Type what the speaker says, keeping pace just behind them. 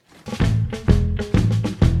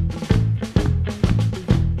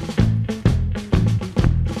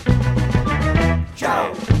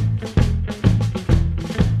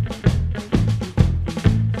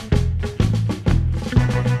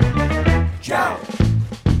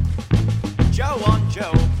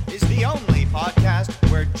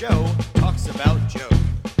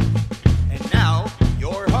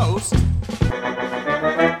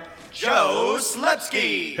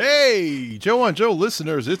Hey, Joe on Joe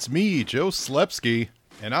listeners, it's me, Joe Slepsky,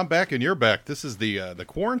 and I'm back and you're back. This is the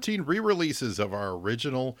quarantine re-releases of our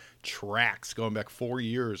original tracks going back 4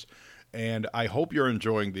 years, and I hope you're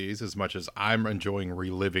enjoying these as much as I'm enjoying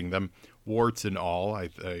reliving them, warts and all. I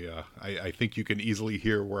think you can easily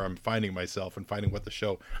hear where I'm finding myself and finding what the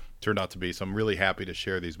show turned out to be, so I'm really happy to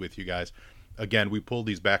share these with you guys. Again, we pulled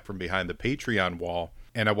these back from behind the Patreon wall,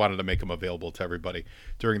 and I wanted to make them available to everybody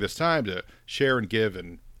during this time to share and give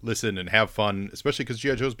and listen and have fun, especially because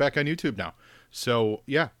G.I. Joe's back on YouTube now. So,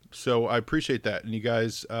 yeah, so I appreciate that. And you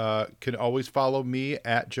guys can always follow me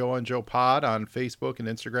at Joe on Joe Pod on Facebook and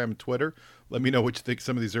Instagram and Twitter. Let me know what you think of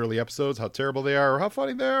some of these early episodes, how terrible they are, or how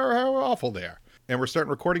funny they are, or how awful they are. And we're starting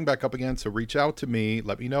recording back up again, so reach out to me.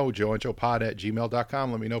 Let me know,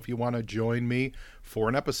 joeandjoepod@gmail.com. Let me know if you want to join me for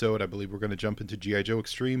an episode. I believe we're going to jump into G.I. Joe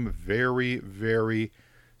Extreme very, very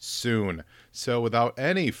soon. So without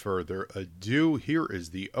any further ado, here is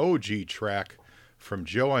the OG track from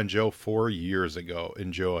Joe on Joe 4 years ago.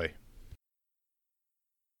 Enjoy.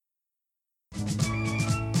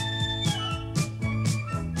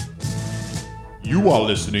 You are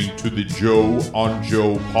listening to the Joe on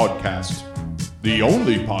Joe podcast, the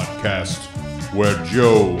only podcast where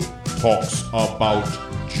Joe talks about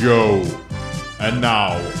Joe. And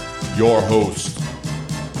now, your host,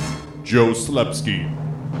 Joe Slepsky.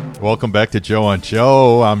 Welcome back to Joe on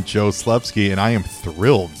Joe. I'm Joe Slepsky, and I am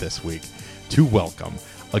thrilled this week to welcome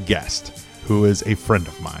a guest who is a friend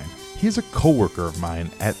of mine. He is a coworker of mine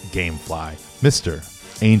at Gamefly,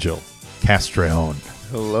 Mr. Angel Castrillon.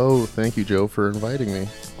 Hello. Thank you, Joe, for inviting me.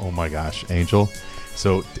 Oh my gosh, Angel.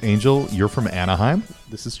 So, Angel, you're from Anaheim,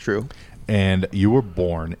 This is true. and you were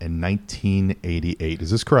born in 1988.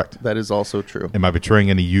 Is this correct? That is also true. Am I betraying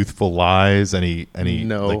any youthful lies? Any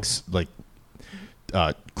No. like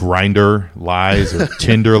Grinder lies or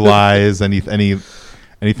Tinder lies?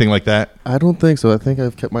 Anything like that? I don't think so. I think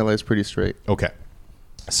I've kept my lives pretty straight. Okay.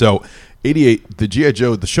 So, 88, the G.I.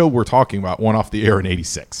 Joe, the show we're talking about, went off the air in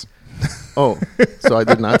 86. Oh, so I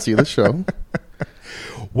did not see the show.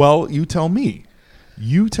 Well, you tell me.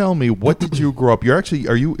 What did you grow up? Is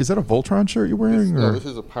that a Voltron shirt you're wearing? No, or? this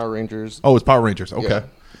is a Power Rangers. Oh, it's Power Rangers. Okay.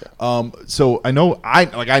 Yeah. So I know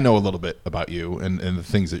a little bit about you and the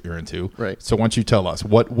things that you're into. Right. So why don't you tell us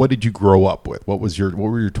what did you grow up with? What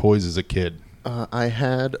were your toys as a kid? I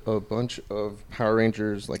had a bunch of Power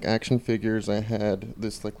Rangers, like action figures. I had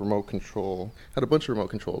this like remote control. Had a bunch of remote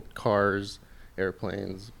controlled cars,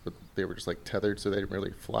 airplanes, but they were just like tethered, so they didn't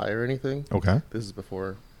really fly or anything. Okay. This is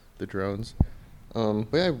before the drones. But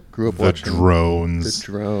yeah, I grew up The watching drones. The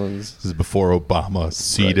drones. This is before Obama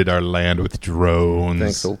seeded our land with drones.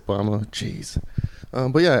 Thanks, Obama. Jeez.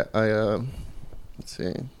 But yeah, let's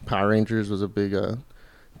see. Power Rangers was a big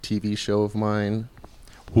TV show of mine.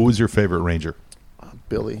 Who was your favorite Ranger?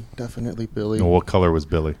 Billy, definitely Billy. Oh, what color was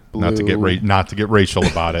Billy? Blue. Not to get racial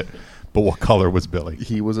about it, but what color was Billy?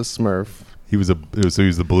 He was a Smurf. He was the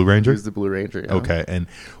Blue Ranger. He was the Blue Ranger. Yeah. Okay, and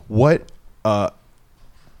what?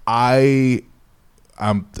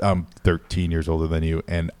 I'm 13 years older than you,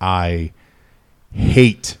 and I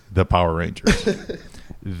hate the Power Rangers.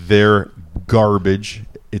 They're garbage.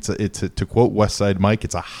 It's to quote West Side Mike,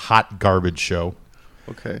 it's a hot garbage show.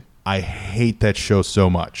 Okay. I hate that show so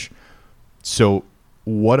much. So,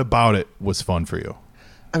 what about it was fun for you?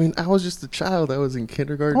 I mean, I was just a child. I was in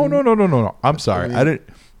kindergarten. Oh no! I'm sorry. mean- I didn't.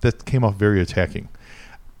 That came off very attacking.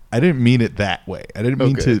 I didn't mean it that way. I didn't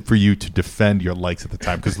mean Okay. for you to defend your likes at the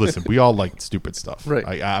time. Because listen, we all liked stupid stuff.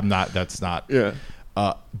 Right. I'm not. That's not. Yeah.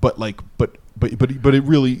 But it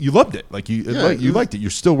really, you loved it. Like you liked it. You're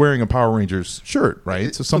still wearing a Power Rangers shirt,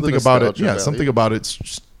 right? So something about it. nostalgia Yeah. value. Something about it's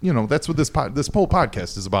just, that's what this whole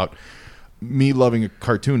podcast is about. Me loving a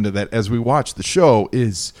cartoon that, as we watch the show,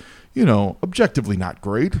 is objectively not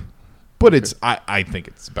great. But it's I think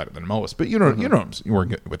it's better than most. But you weren't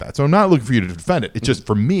good with that. So I'm not looking for you to defend it. It's just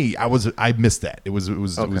for me, I missed that. It was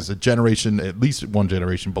a generation, at least one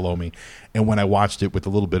generation below me. And when I watched it with a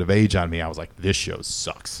little bit of age on me, I was like, this show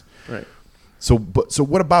sucks. Right. So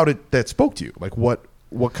what about it that spoke to you? Like what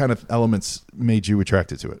kind of elements made you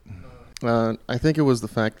attracted to it? I think it was the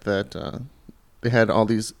fact that they had all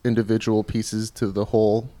these individual pieces to the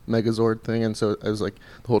whole Megazord thing, and so it was like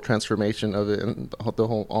the whole transformation of it and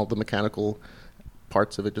all the mechanical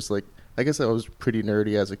parts of it. Just like, I guess I was pretty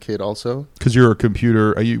nerdy as a kid, also. Because you're a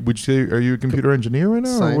computer. Are you a computer engineer right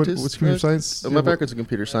now? Scientist. What's computer science? My background's in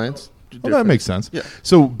computer science. Well, that makes sense. Yeah.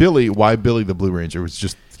 So Billy, why Billy the Blue Ranger? Was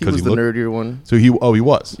just He because was he the looked. nerdier one. So he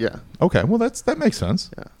was. Yeah. Okay. Well, that makes sense.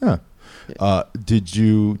 Yeah.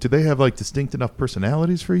 Did they have like distinct enough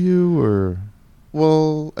personalities for you, or?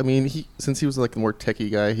 Well, I mean, since he was like the more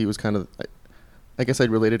techie guy, he was kind of. I guess I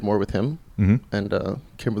related more with him. Mm-hmm. And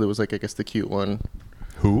Kimberly was like, I guess, the cute one.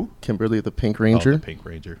 Who? Kimberly, the Pink Ranger. Oh, the Pink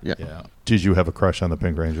Ranger. Yeah. Did you have a crush on the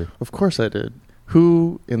Pink Ranger? Of course I did.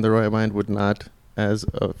 Who in their right mind would not, as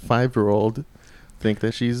a 5-year-old, think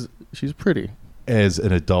that she's pretty? As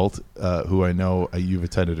an adult, who I know you've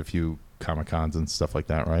attended a few Comic-Cons and stuff like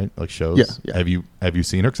that, right? Like shows. Yeah. Have you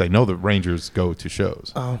seen her? Because I know the Rangers go to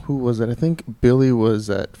shows. Who was it? I think Billy was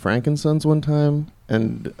at Frankenson's one time,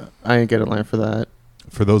 and I didn't get a line for that.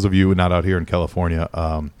 For those of you not out here in California,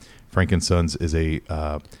 Frankenson's is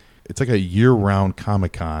it's like a year-round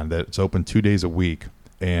Comic-Con that's open 2 days a week,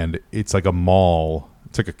 and it's like a mall.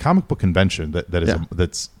 It's like a comic book convention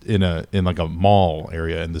that's in like a mall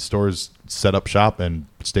area, and the stores set up shop and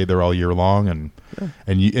stay there all year long, and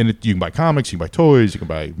you can buy comics, you can buy toys, you can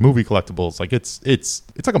buy movie collectibles. Like it's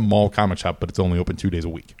like a mall comic shop, but it's only open 2 days a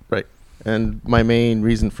week. Right. And my main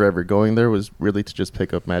reason for ever going there was really to just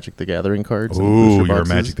pick up Magic the Gathering cards. Ooh, you're a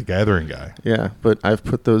Magic the Gathering guy. Yeah, but I've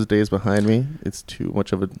put those days behind me. It's too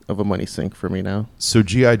much of a money sink for me now. So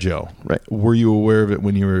G.I. Joe, right? Were you aware of it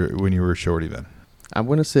when you were a shorty then? I'm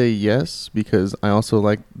going to say yes, because I also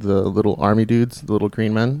like the little army dudes, the little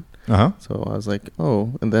green men. Uh-huh. So I was like,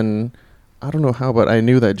 oh. And then I don't know how, but I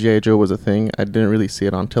knew that G.I. Joe was a thing. I didn't really see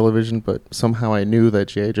it on television, but somehow I knew that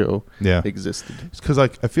G.I. Joe existed. It's because I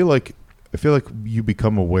feel like you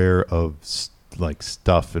become aware of like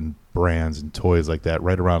stuff and brands and toys like that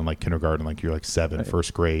right around like kindergarten, like you're like 7, right.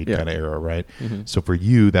 First grade kind of era, right? Mm-hmm. So for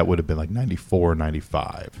you, that would have been like 94,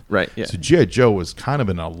 95. Right, yeah. So G.I. Joe was kind of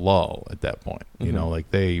in a lull at that point. Mm-hmm. You know, like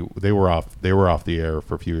they were off the air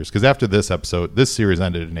for a few years. Because after this series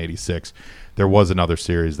ended in 86, there was another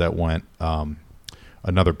series that went,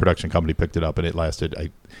 another production company picked it up, and it lasted,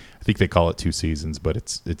 I think they call it 2 seasons,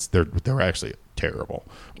 but they're actually terrible.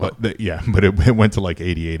 But it went to like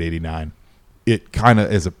 88, 89. It kind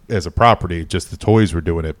of as a property, just the toys were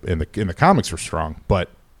doing it, and the comics were strong.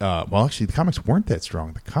 But actually, the comics weren't that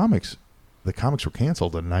strong. The comics were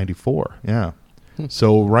canceled in '94. Yeah,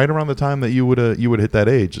 so right around the time that you would hit that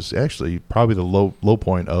age is actually probably the low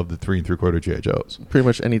point of the 3 3/4 G.I. Joes. Pretty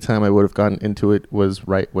much any time I would have gotten into it was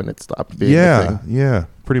right when it stopped being a thing. Yeah,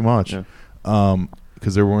 pretty much. Yeah.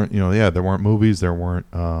 Because there weren't, there weren't movies, there weren't,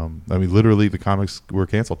 literally the comics were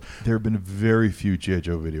canceled. There have been very few G.I.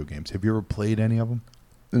 Joe video games. Have you ever played any of them?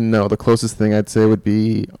 No, the closest thing I'd say would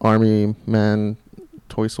be Army Man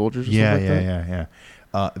Toy Soldiers or something like that.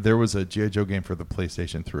 Yeah. There was a G.I. Joe game for the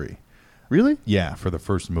PlayStation 3. Really? Yeah, for the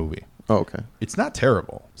first movie. Oh, okay. It's not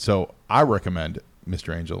terrible. So I recommend,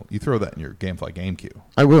 Mr. Angel, you throw that in your GameFly GameCube.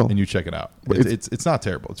 I will. And you check it out. It's not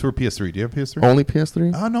terrible. It's for PS3. Do you have PS3? Only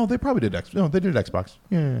PS3? No, they probably did they did Xbox.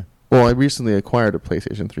 Yeah. Well, I recently acquired a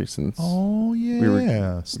PlayStation 3 since we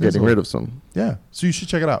were getting rid of some. Yeah. So you should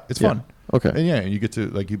check it out. It's fun. Okay. And you get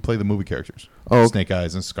to you play the movie characters. Oh. Snake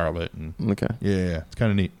Eyes and Scarlet. And, okay. Yeah. It's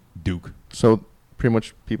kind of neat. Duke. So pretty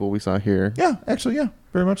much people we saw here. Yeah, actually, yeah.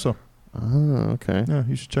 Very much so. Oh, okay. Yeah,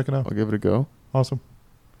 you should check it out. I'll give it a go. Awesome.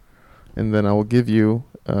 And then I will give you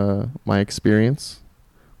my experience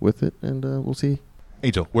with it, and we'll see.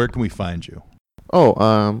 Angel, where can we find you? Oh,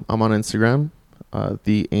 I'm on Instagram,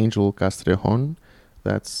 the Angel Castrejon.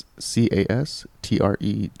 That's Castrejon.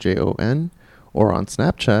 Or on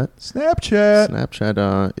Snapchat.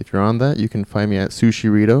 Snapchat. If you're on that, you can find me at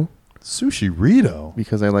Sushirito. Sushirito?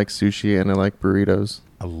 Because I like sushi and I like burritos.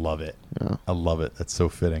 I love it. Yeah. I love it. That's so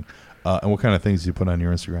fitting. And what kind of things do you put on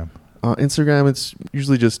your Instagram? Instagram, it's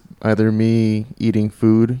usually just either me eating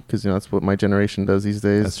food, because that's what my generation does these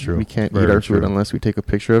days. That's true. We can't eat our food unless we take a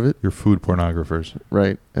picture of it. You're food pornographers.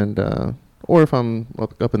 Right. And or if I'm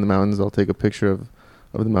up in the mountains, I'll take a picture of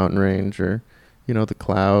the mountain range or, the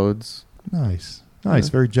clouds. Nice. Yeah.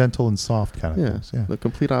 Very gentle and soft kind of things. Yeah. The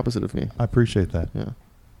complete opposite of me. I appreciate that. Yeah.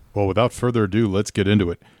 Well, without further ado, let's get into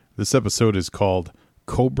it. This episode is called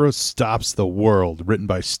Cobra Stops the World, written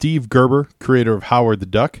by Steve Gerber, creator of Howard the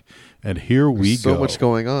Duck. And here we go. So much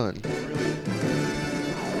going on.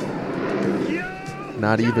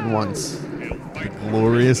 Not even once. The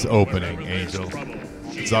glorious opening, Angel.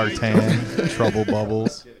 Zartan, Trouble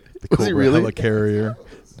Bubbles, the Cobra Helicarrier,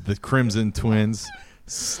 the Crimson Twins,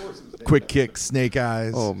 Quick Kick, Snake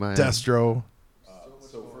Eyes, Destro.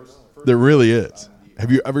 There really is.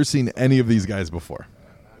 Have you ever seen any of these guys before?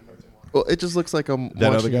 Well, it just looks like I'm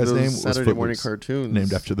that watching other guy's name Saturday morning cartoons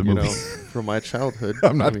named after the movie from my childhood.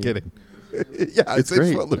 I'm not kidding. Yeah, it's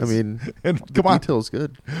great. Footloose. I mean, and the detail's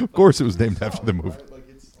good. Of course, it was named after the movie.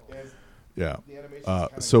 Yeah.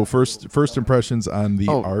 So first impressions on the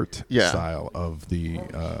art style of the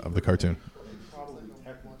cartoon.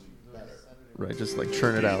 Right, just like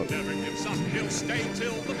churn it out.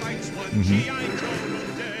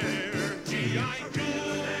 Mm-hmm.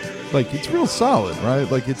 like it's real solid, right?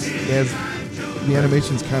 Like it's as the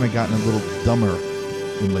animation's kind of gotten a little dumber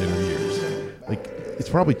in later years. Like it's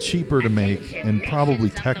probably cheaper to make and probably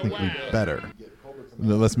technically better.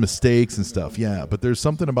 Less mistakes and stuff, yeah. But there's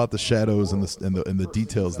something about the shadows and the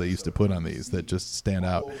details they used to put on these that just stand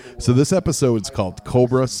out. So this episode is called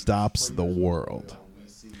 "Cobra Stops the World,"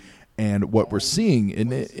 and what we're seeing,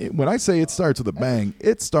 when I say it starts with a bang,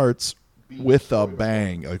 it starts with a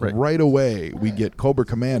bang. Like right away, we get Cobra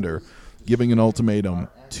Commander giving an ultimatum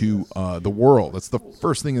to the world. That's the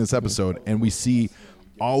first thing in this episode, and we see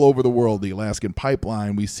all over the world the Alaskan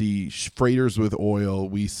pipeline. We see freighters with oil.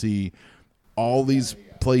 We see all these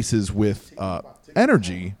places with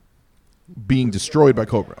energy being destroyed by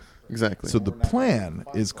Cobra. Exactly. So the plan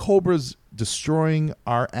is Cobra's destroying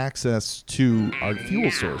our access to our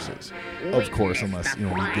fuel sources. Of course, unless we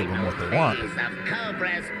give them what they want.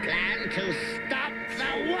 Cobra's plan to stop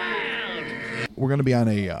the world. We're going to be on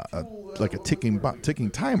a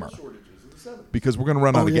ticking timer because we're going to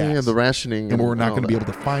run out of gas. Yeah, the rationing, and we're not going to be able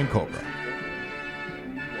to find Cobra.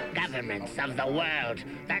 Governments of the world,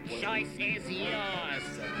 the choice is yours.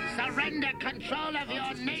 Surrender control of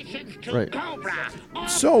your nations to Cobra.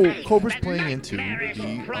 So Cobra's playing into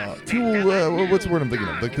the fuel. What's the word I'm thinking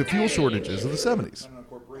of? Like the fuel shortages of the 70s.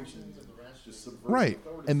 Right,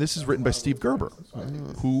 and this is written by Steve Gerber,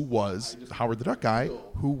 who was Howard the Duck guy,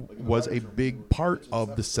 who was a big part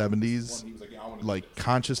of the 70s like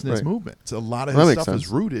consciousness movement. So a lot of his stuff is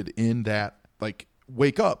rooted in that, like,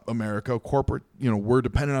 wake up, America, corporate, we're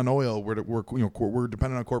dependent on oil, we're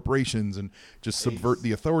dependent on corporations, and just subvert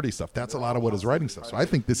the authority stuff. That's a lot of what his writing stuff. So I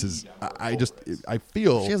think this is, I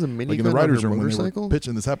feel she has a like in the writer's room when they were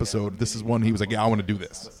pitching this episode, this is one he was like, yeah, I want to do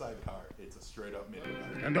this.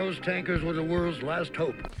 And those tankers were the world's last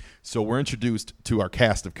hope. So we're introduced to our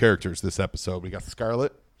cast of characters this episode. We got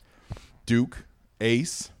Scarlet, Duke,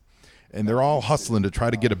 Ace, and they're all hustling to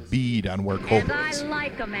try to get a bead on where Cobra is. I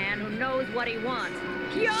like a man who knows what he wants.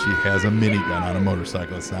 She has a minigun on a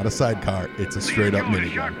motorcycle. It's not a sidecar. It's a straight-up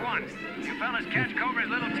minigun. You fellas catch Cobra's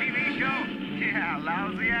little TV show? Yeah,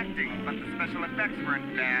 lousy acting, but the special effects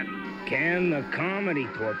weren't bad. Can the comedy,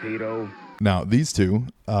 Torpedo? Now, these two,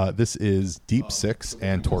 this is Deep Six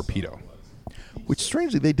and Torpedo, which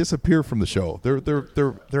strangely they disappear from the show.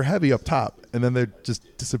 They're heavy up top, and then they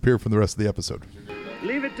just disappear from the rest of the episode.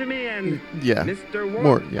 Leave it to me and Mr. Wolf.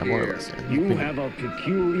 More or less. Yeah. You have a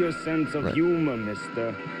peculiar sense of humor,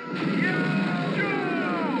 mister.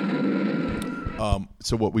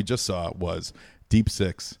 So what we just saw was Deep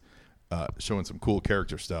Six showing some cool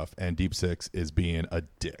character stuff, and Deep Six is being a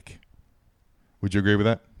dick. Would you agree with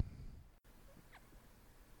that?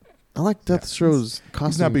 I like Deathstrow's costume.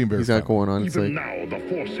 He's not being very he's got going on. It's Even like, now, the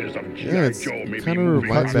forces of G.I. Joe may kind be of moving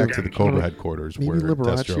reminds back to the Cobra headquarters maybe where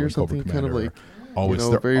Liberace Destro or and Cobra something, kind of Commander like always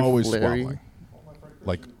very they're always flary. squabbling,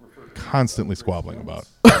 like constantly squabbling about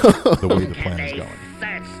the way the plan is going.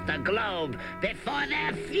 Search the globe before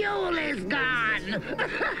their fuel is gone.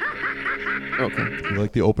 Okay. You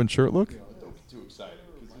like the open shirt look? Don't get too excited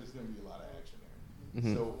because there's going to be a lot of action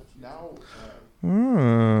here. So now,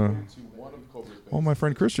 Well, my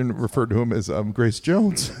friend Christian referred to him as Grace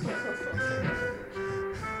Jones.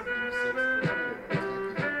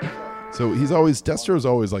 So Destro's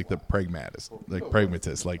always like the pragmatist,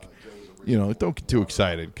 like, don't get too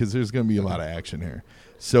excited because there's going to be a lot of action here.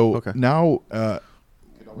 So now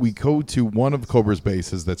we go to one of Cobra's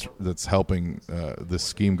bases that's helping this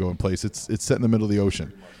scheme go in place. It's set in the middle of the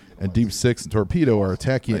ocean, and Deep Six and Torpedo are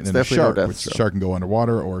attacking it in a shark, which the shark can go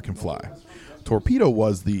underwater or it can fly. Torpedo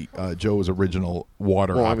was the Joe's original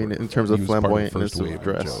water. Well, I mean, in terms of flamboyantness of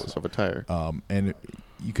dress of attire, and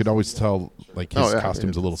you could always tell like his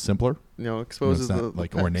costume's a little simpler. Exposes it's not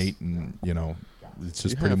like ornate, and it's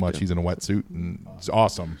just pretty much he's in a wetsuit and it's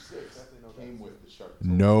awesome.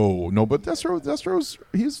 No, but Destro's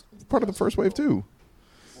he's part of the first wave too.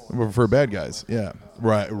 For bad guys, yeah,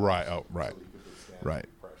 right. Oh, right.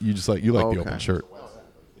 You just like the open shirt.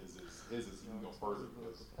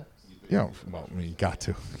 Yeah, well, I mean, you got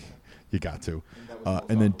to.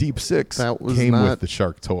 And then Deep Six came with the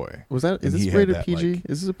shark toy. Was that? Is this rated PG? Like,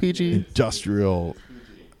 is this a PG? Industrial,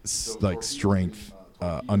 like strength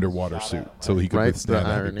underwater suit, so he could withstand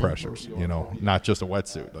heavy pressures. Not just a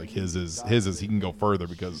wetsuit. Like his is he can go further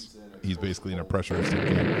because he's basically in a pressurized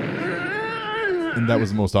can. And that was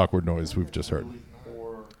the most awkward noise we've just heard.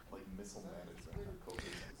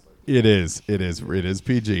 It is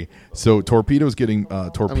PG. So Torpedo's getting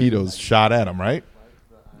torpedoes shot at him, right?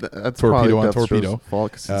 That's torpedo on probably torpedo. Deathstroke's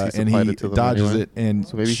fault 'cause since And supplied he it to them dodges anyway. it and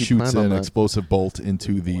So maybe he shoots planned on an that. explosive bolt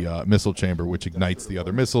into the missile chamber, which ignites the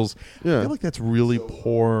other missiles. Yeah. I feel like that's really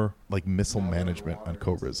poor like missile management on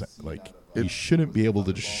Cobras. Like he shouldn't be able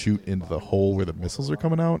to just shoot into the hole where the missiles are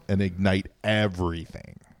coming out and ignite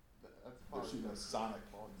everything.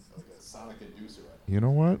 You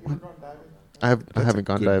know what? I haven't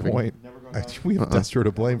gone Good diving. point. We have Destro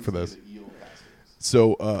to blame for this.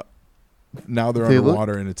 So now they're They look-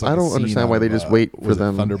 underwater, and it's like I a don't scene understand out why they of, just wait for was it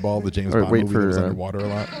them- Thunderball, the James or Bond wait movie that was for, underwater a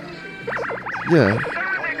lot.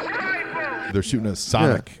 Yeah. They're shooting a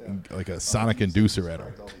sonic, like a sonic inducer at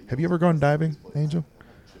her. Have you ever gone diving, Angel?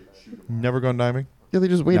 Never gone diving? Yeah, they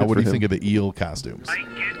just waited Now, what for do you him. think of the eel costumes?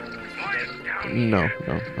 No,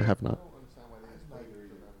 I have not.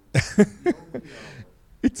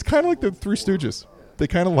 It's kind of like the Three Stooges. They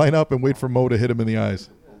kind of line up and wait for Mo to hit him in the eyes.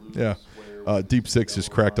 Yeah. Deep Six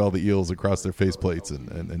just cracked all the eels across their faceplates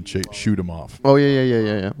and shoot them off. Oh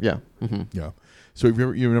yeah. Mm-hmm. Yeah. So have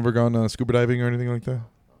you've never gone scuba diving or anything like that?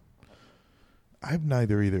 I've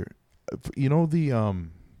neither either. You know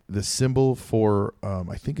the symbol for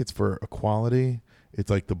I think it's for equality. It's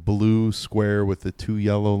like the blue square with the two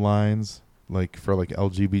yellow lines, like for like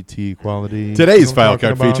LGBT equality. Today's You know what file I'm talking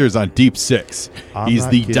card about? feature is on Deep Six. I'm He's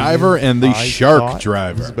not the kidding diver you. and the I shark thought-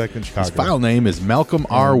 driver. This is back in Chicago. His file name is Malcolm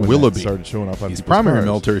R. when that Willoughby. started showing up on His people's primary cars.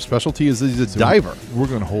 military specialty is he's a diver. We're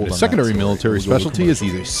going to hold His on secondary that story. military We'll go to specialty is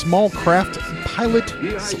commercial. he's a small craft pilot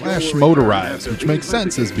 / motorized, which makes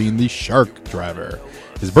sense as being the shark driver.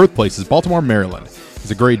 His birthplace is Baltimore, Maryland.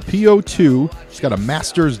 He's a grade PO2. He's got a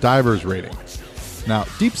master's diver's rating. Now,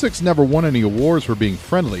 Deep Six never won any awards for being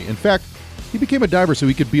friendly. In fact, he became a diver so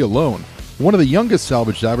he could be alone. One of the youngest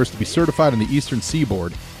salvage divers to be certified on the Eastern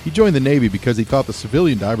Seaboard, he joined the Navy because he thought the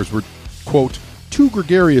civilian divers were, quote, too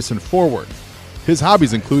gregarious and forward. His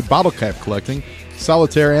hobbies include bottle cap collecting,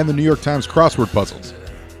 solitaire, and the New York Times crossword puzzles.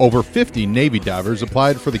 Over 50 Navy divers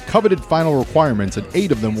applied for the coveted final requirements, and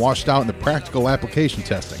 8 of them washed out in the practical application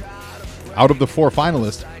testing. Out of the 4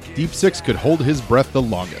 finalists, Deep Six could hold his breath the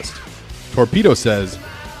longest. Torpedo says,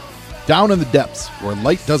 down in the depths where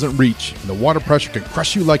light doesn't reach and the water pressure can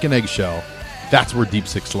crush you like an eggshell, that's where Deep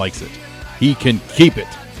Six likes it. He can keep it.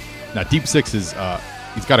 Now, Deep Six is,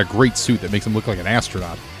 he's got a great suit that makes him look like an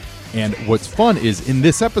astronaut. And what's fun is in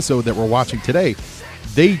this episode that we're watching today,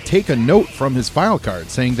 they take a note from his file card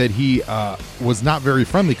saying that he was not very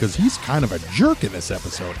friendly because he's kind of a jerk in this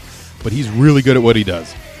episode, but he's really good at what he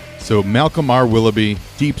does. So Malcolm R. Willoughby,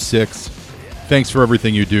 Deep Six, thanks for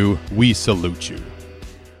everything you do. We salute you.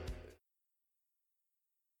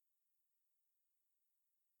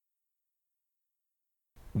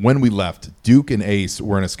 When we left, Duke and Ace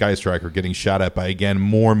were in a Sky Striker getting shot at by, again,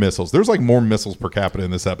 more missiles. There's like more missiles per capita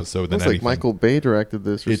in this episode than Looks anything. like Michael Bay directed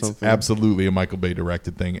this or It's something. absolutely a Michael Bay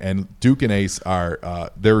directed thing. And Duke and Ace are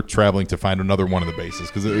they're traveling to find another one of the bases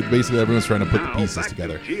because basically everyone's trying to put the pieces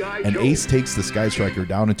together. And Ace takes the Sky Striker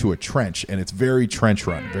down into a trench, and it's very trench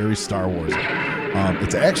run, very Star Wars.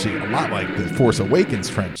 It's actually a lot like the Force Awakens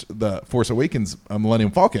trench, the Force Awakens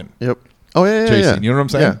Millennium Falcon. Yep. Oh yeah. Chasing, you know what I'm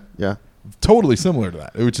saying? Yeah. Totally similar to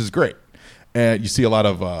that, which is great. And you see a lot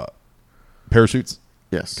of parachutes.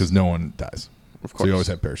 Yes. Because no one dies. Of So course. you always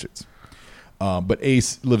have parachutes. But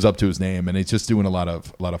Ace lives up to his name, and it's just doing a lot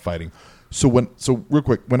of fighting. So real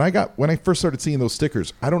quick, when I first started seeing those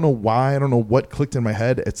stickers, I don't know why, I don't know what clicked in my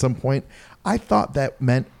head at some point. I thought that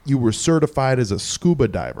meant you were certified as a scuba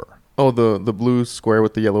diver. Oh, the blue square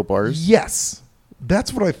with the yellow bars. Yes,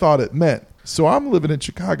 that's what I thought it meant. So I'm living in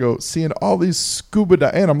Chicago, seeing all these scuba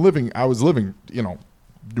and I was living,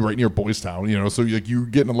 right near Boys Town, so you're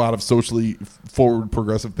getting a lot of socially forward,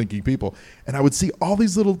 progressive thinking people. And I would see all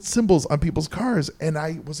these little symbols on people's cars, and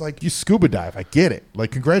I was like, you scuba dive, I get it. Like,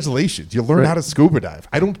 congratulations, you learn Right. how to scuba dive.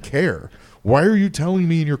 I don't care. Why are you telling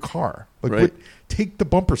me in your car? Like, Right. take the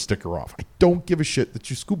bumper sticker off. I don't give a shit that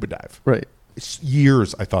you scuba dive. Right. It's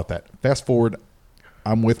years I thought that. Fast forward,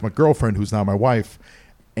 I'm with my girlfriend, who's now my wife,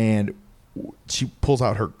 and she pulls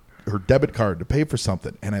out her debit card to pay for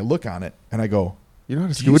something, and I look on it, and I go, You know how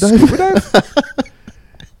to "Do you scuba dive? scuba dive?"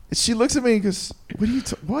 She looks at me and goes,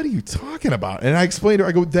 what are you talking about? And I explained to her,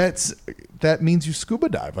 I go, that means you scuba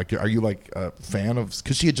dive. Like, are you like a fan of,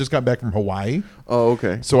 because she had just gotten back from Hawaii. Oh,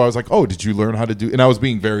 okay. So I was like, oh, did you learn how to do, and I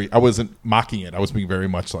wasn't mocking it. I was being very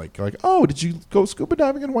much like, oh, did you go scuba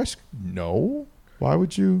diving in Hawaii? No. Why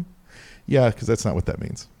would you? Yeah, because that's not what that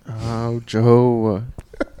means. Oh, Joe.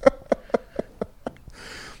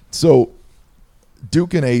 So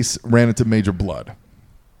Duke and Ace ran into Major Blood,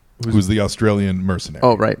 who's the Australian mercenary.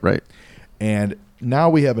 Oh, right. And now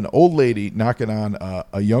we have an old lady knocking on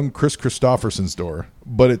a young Chris Christopherson's door.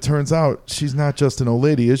 But it turns out she's not just an old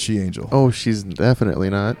lady, is she, Angel? Oh, she's definitely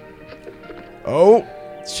not. Oh,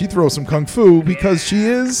 she throws some kung fu because she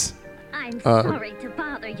is... I'm sorry to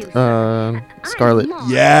bother you, sir. Scarlet.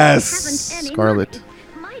 Yes! Scarlet.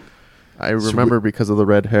 I remember because of the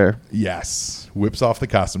red hair. Yes. Whips off the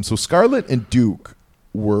costume. So Scarlet and Duke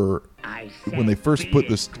were, when they first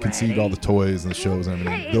conceived all the toys and the shows and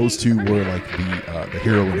everything, those two were like the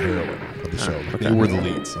hero and heroine of the show. Like, they were the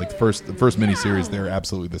leads. Like the first miniseries, they're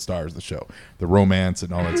absolutely the stars of the show. The romance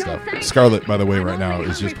and all that stuff. Scarlet, by the way, right now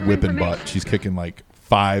is just whipping butt. She's kicking like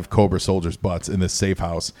 5 Cobra soldiers' butts in this safe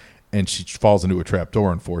house, and she falls into a trap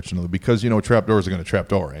door, unfortunately, because trap doors are going to trap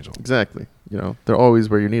door, Angel. Exactly. They're always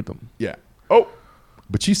where you need them. Yeah. Oh.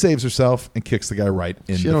 But she saves herself and kicks the guy right in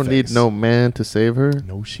the face. She don't need no man to save her.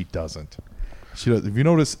 No, she doesn't. She does. If you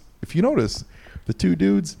notice, the two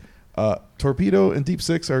dudes, Torpedo and Deep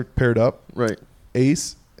Six are paired up. Right.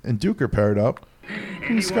 Ace and Duke are paired up.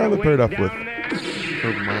 Who's Scarlet paired up with?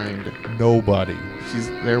 Her mind. Nobody. She's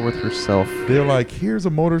there with herself. They're like, here's a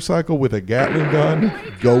motorcycle with a Gatling gun.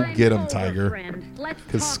 Go get him, Tiger.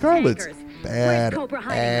 Because Scarlet's bad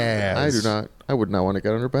ass. I would not want to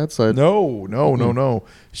get on her bad side. No.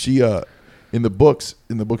 She in the books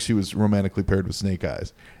she was romantically paired with Snake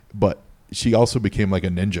Eyes, but she also became like a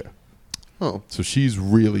ninja. Oh. So she's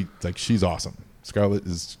really she's awesome. Scarlet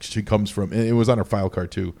she comes from, and it was on her file card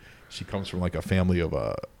too. She comes from like a family of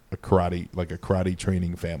a karate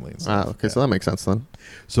training family and stuff. Okay, so that makes sense then.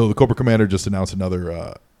 So the Cobra Commander just announced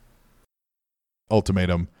another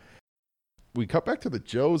ultimatum. We cut back to the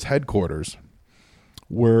Joe's headquarters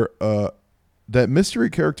where that mystery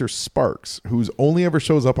character Sparks, who's only ever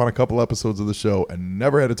shows up on a couple episodes of the show and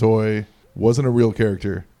never had a toy, wasn't a real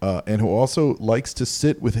character, and who also likes to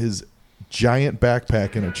sit with his giant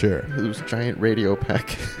backpack in a chair. His giant radio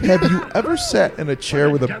pack. Have you ever sat in a chair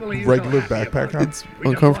with a regular backpack on? It's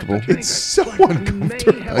uncomfortable. It's so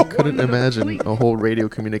uncomfortable. I couldn't imagine a whole radio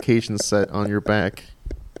communications set on your back.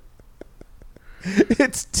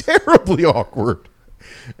 It's terribly awkward.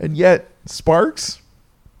 And yet, Sparks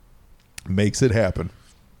makes it happen.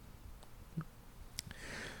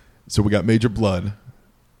 So we got Major Blood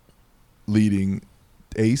leading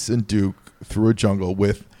Ace and Duke through a jungle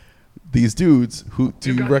with these dudes who,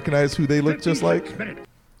 do you recognize who they look just like?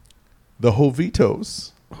 The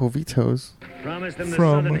Jovitos. Jovitos.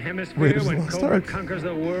 From Raiders of the Lost Ark.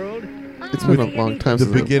 It's been a long time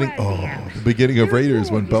since the beginning of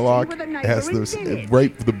Raiders when Belloc has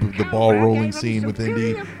the ball rolling scene with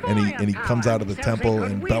Indy, and he comes out of the temple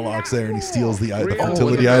and Belloc's there and he steals the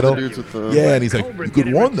fertility idol. And he's like, you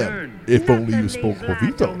could warn them if only you spoke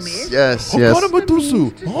Jovitos. Yes.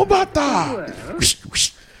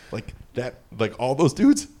 Like that, like all those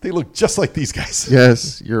dudes, they look just like these guys.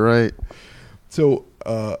 Yes, you're right. So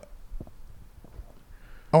I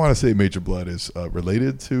want to say Major Blood is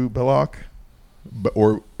related to Belloc,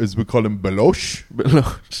 or as we call him, Beloche.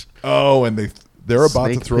 Beloche. Oh, and they're about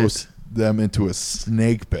Snake to throw pit. them into a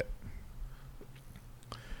snake pit.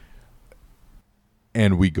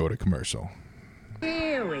 And we go to commercial.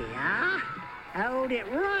 Here we are. Hold it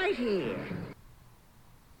right here.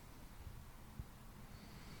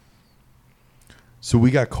 So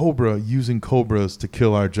we got Cobra using Cobras to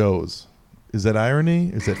kill our Joes. Is that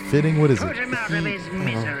irony? Is that fitting? What is it? Put him out of his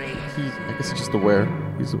misery. I guess he's just aware.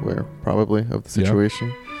 He's aware, probably, of the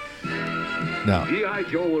situation. Now, G.I.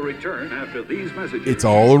 Joe will return after these messages. it's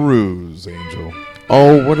all a ruse, Angel.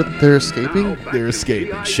 Oh, they're escaping? They're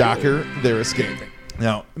escaping. Shocker, they're escaping.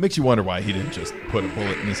 Now, it makes you wonder why he didn't just put a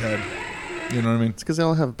bullet in his head. You know what I mean? It's because they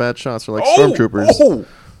all have bad shots. They're like stormtroopers.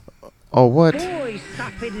 Oh, what?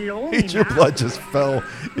 Major Blood just fell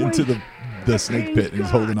into the snake pit and he's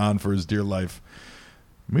holding on for his dear life.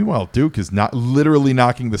 Meanwhile, Duke is not literally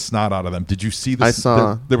knocking the snot out of them. Did you see this? I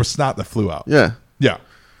saw. There was snot that flew out. Yeah. Yeah.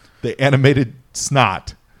 They animated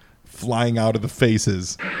snot flying out of the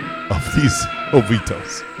faces of these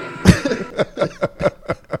Jovitos.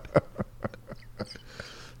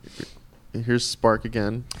 Here's Spark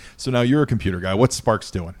again. So now you're a computer guy. What's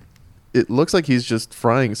Sparks doing? It looks like he's just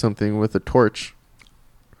frying something with a torch.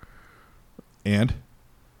 And?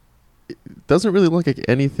 It doesn't really look like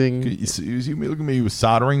anything. You look at me, he was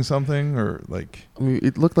soldering something, or like? I mean,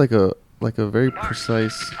 it looked like a very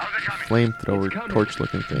precise flamethrower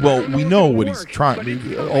torch-looking thing. Well, we know what he's trying.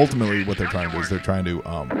 Ultimately, what they're trying to do is they're trying to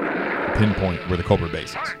pinpoint where the Cobra base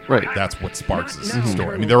is. Right. That's what Sparks'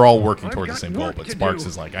 story. I mean, they're all working towards the same goal, but Sparks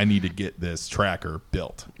is like, I need to get this tracker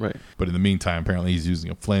built. Right. But in the meantime, apparently he's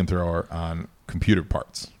using a flamethrower on computer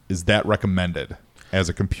parts. Is that recommended? as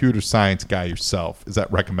a computer science guy yourself, is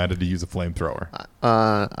that recommended to use a flamethrower?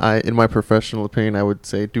 In my professional opinion, I would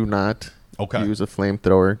say do not use a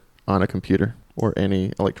flamethrower on a computer or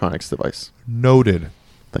any electronics device. Noted.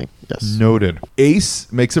 Yes. Noted. Ace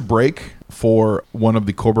makes a break for one of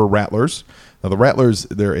the Cobra Rattlers. Now, the Rattlers,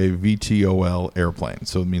 they're a VTOL airplane,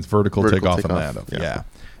 so it means vertical takeoff and land. Yeah.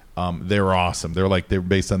 They're awesome. They're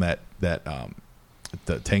based on that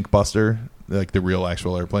the Tank Buster, like the real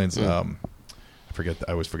actual airplanes. I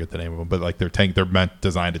always forget the name of them, but like they're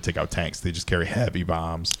designed to take out tanks. They just carry heavy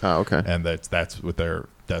bombs. Oh, okay. And that's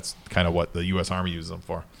kind of what the U.S. Army uses them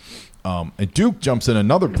for. And Duke jumps in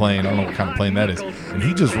another plane. I don't know what kind of plane that is, and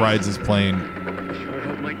he just rides his plane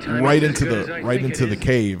right into the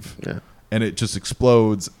cave, and it just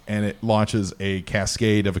explodes, and it launches a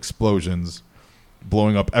cascade of explosions,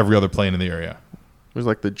 blowing up every other plane in the area. It was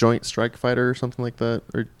like the Joint Strike Fighter or something like that,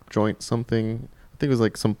 or Joint something. I think it was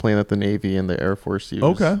like some plane that the Navy and the Air Force used.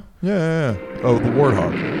 Okay. Yeah. Oh, the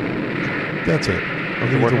Warthog. That's it. I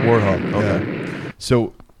think it's a Warthog. Okay. Yeah.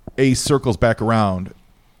 So Ace circles back around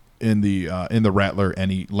in the Rattler,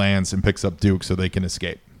 and he lands and picks up Duke so they can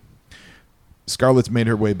escape. Scarlett's made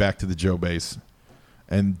her way back to the Joe base,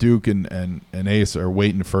 and Duke and Ace are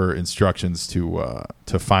waiting for instructions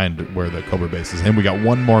to find where the Cobra base is. And we got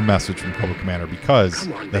one more message from Cobra Commander, because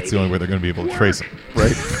that's the only way they're going to be able to trace him.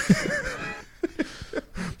 Right?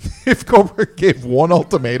 If Cobra gave one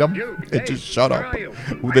ultimatum and just shut up,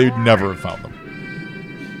 they'd never have found them.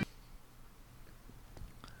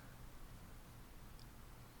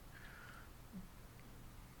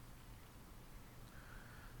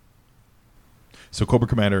 So Cobra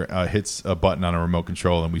Commander hits a button on a remote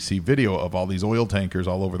control, and we see video of all these oil tankers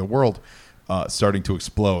all over the world starting to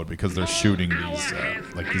explode because they're shooting these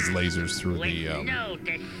lasers through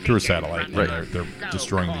a satellite, and they're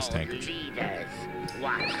destroying these tankers.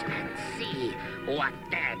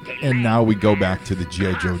 And now we go back to the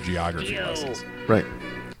G.I. Joe geography lessons. Right.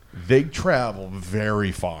 They travel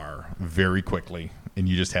very far, very quickly, and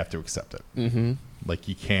you just have to accept it. Mm-hmm. Like,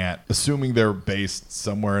 you can't, assuming they're based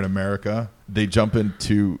somewhere in America, they jump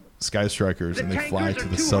into Sky Strikers and they fly to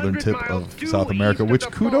the southern tip of South America, which,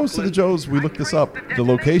 kudos to the Joes, we looked this up. The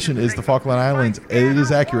location is the Falkland Islands. It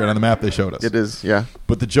is accurate on the map they showed us. It is, yeah.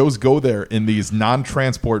 But the Joes go there in these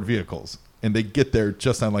non-transport vehicles, and they get there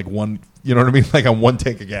just on like one, you know what I mean? Like on one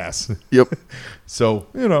tank of gas. Yep. So,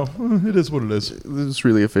 it is what it is. It's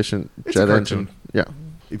really efficient jet engine. Yeah.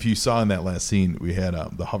 If you saw in that last scene, we had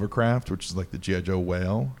the hovercraft, which is like the G.I. Joe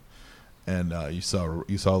whale, and you saw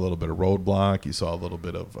a little bit of Roadblock. You saw a little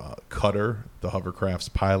bit of Cutter, the hovercraft's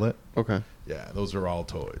pilot. Okay. Yeah, those are all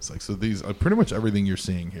toys. Like, so these pretty much everything you're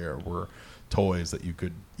seeing here were toys that you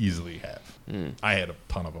could easily have. I had a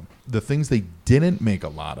ton of them. The things they didn't make a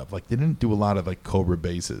lot of, like they didn't do a lot of like Cobra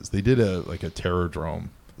bases. They did a terror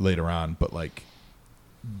drome later on, but like,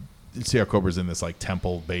 you see how Cobra's in this like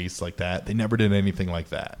temple base like that. They never did anything like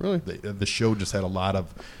that. Really? The show just had a lot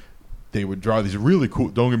of. They would draw these really cool.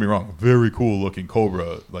 Don't get me wrong, very cool looking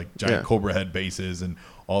Cobra, like giant Cobra head bases and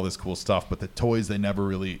all this cool stuff. But the toys, they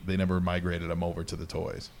never migrated them over to the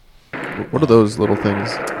toys. What are those little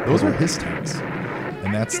things? Those are his tanks,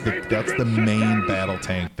 and that's the main battle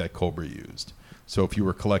tank that Cobra used. So if you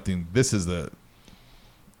were collecting, this is the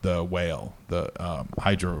whale, the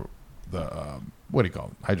hydro, what do you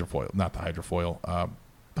call it? Hydrofoil, not the hydrofoil,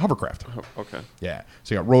 hovercraft. Okay. Yeah.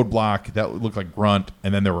 So you got Roadblock, that looked like Grunt,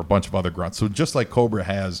 and then there were a bunch of other grunts. So just like Cobra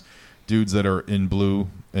has dudes that are in blue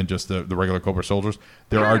and just the regular Cobra soldiers,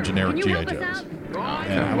 there are generic G.I. Joes.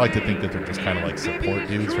 And I like to think that they're just kind of like support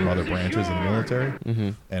dudes from other branches in the military. Mm-hmm.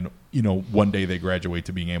 And, one day they graduate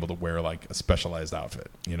to being able to wear like a specialized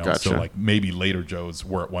outfit. Gotcha. So like maybe later Joes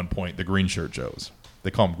were at one point the green shirt Joes. They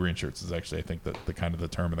call them green shirts is actually, I think, the kind of the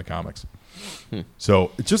term in the comics.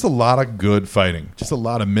 So it's just a lot of good fighting. Just a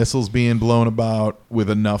lot of missiles being blown about with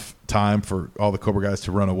enough time for all the Cobra guys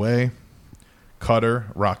to run away. Cutter,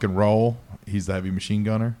 rock and roll. He's the heavy machine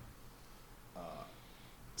gunner.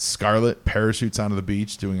 Scarlett parachutes onto the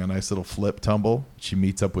beach doing a nice little flip tumble. She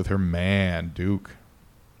meets up with her man, Duke.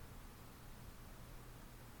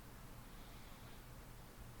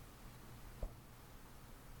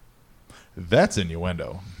 That's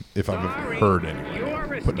innuendo, if I've ever heard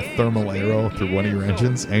innuendo. Putting a thermal arrow through one of your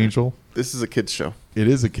engines, Angel. This is a kid's show. It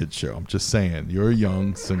is a kid's show. I'm just saying. You're a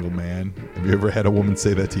young, single man. Have you ever had a woman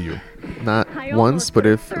say that to you? Not once, but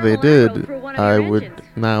if they did, I would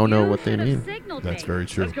now know what they mean. That's very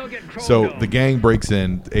true. So the gang breaks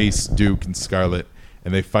in, Ace, Duke, and Scarlett,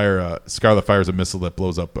 and they fire. Scarlett fires a missile that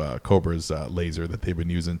blows up Cobra's laser that they've been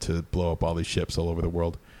using to blow up all these ships all over the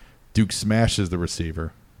world. Duke smashes the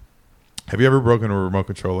receiver. Have you ever broken a remote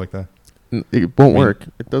control like that? It won't work.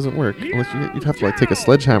 It doesn't work unless you'd have to like take a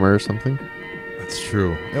sledgehammer or something. That's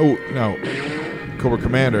true. Oh, no. Cobra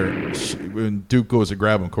Commander, when Duke goes to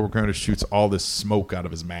grab him, Cobra Commander shoots all this smoke out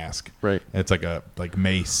of his mask. Right. And it's like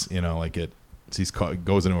mace, like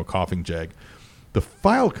goes into a coughing jag. The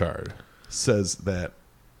file card says that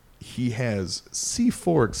he has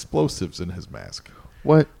C4 explosives in his mask.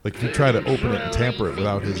 What? Like if you try to open it and tamper it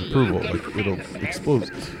without his approval, like it'll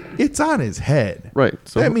explode. It's on his head. Right.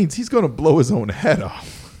 So that means he's going to blow his own head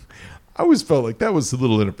off. I always felt like that was a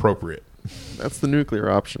little inappropriate. That's the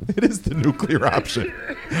nuclear option. It is the nuclear option.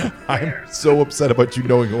 I'm so upset about you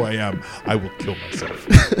knowing who I am. I will kill myself.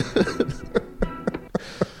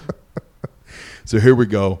 So here we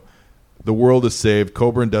go. The world is saved.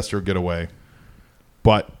 Cobra and Destro get away.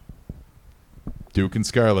 But Duke and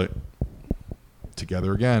Scarlet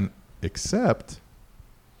together again, except...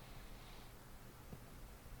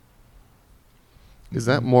 Is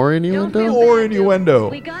that more innuendo? More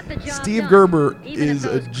innuendo. Steve Gerber is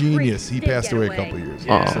a genius. He passed away a couple years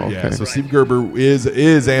ago. Oh, okay. Yeah, so Steve Gerber is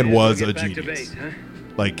and was a genius.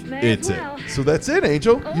 Like, it's it. So that's it,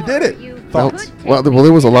 Angel. You did it. Thoughts? Well,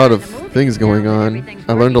 there was a lot of things going on.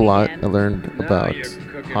 I learned a lot. I learned about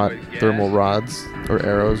hot thermal rods or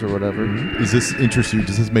arrows or whatever. Does this interest you?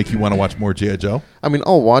 Does this make you want to watch more G.I. Joe? I mean,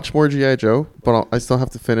 I'll watch more G.I. Joe, but I still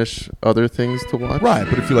have to finish other things to watch. Right,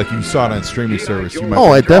 but if you saw it on streaming service, you might.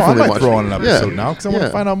 I definitely might throw on an episode now because I want to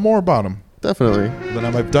find out more about him. Definitely. Then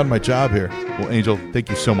I've done my job here. Well, Angel, thank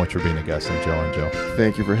you so much for being a guest on Joe and Joe.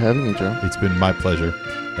 Thank you for having me, Joe. It's been my pleasure.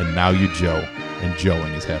 And now you Joe, and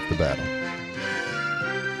Joeing is half the battle.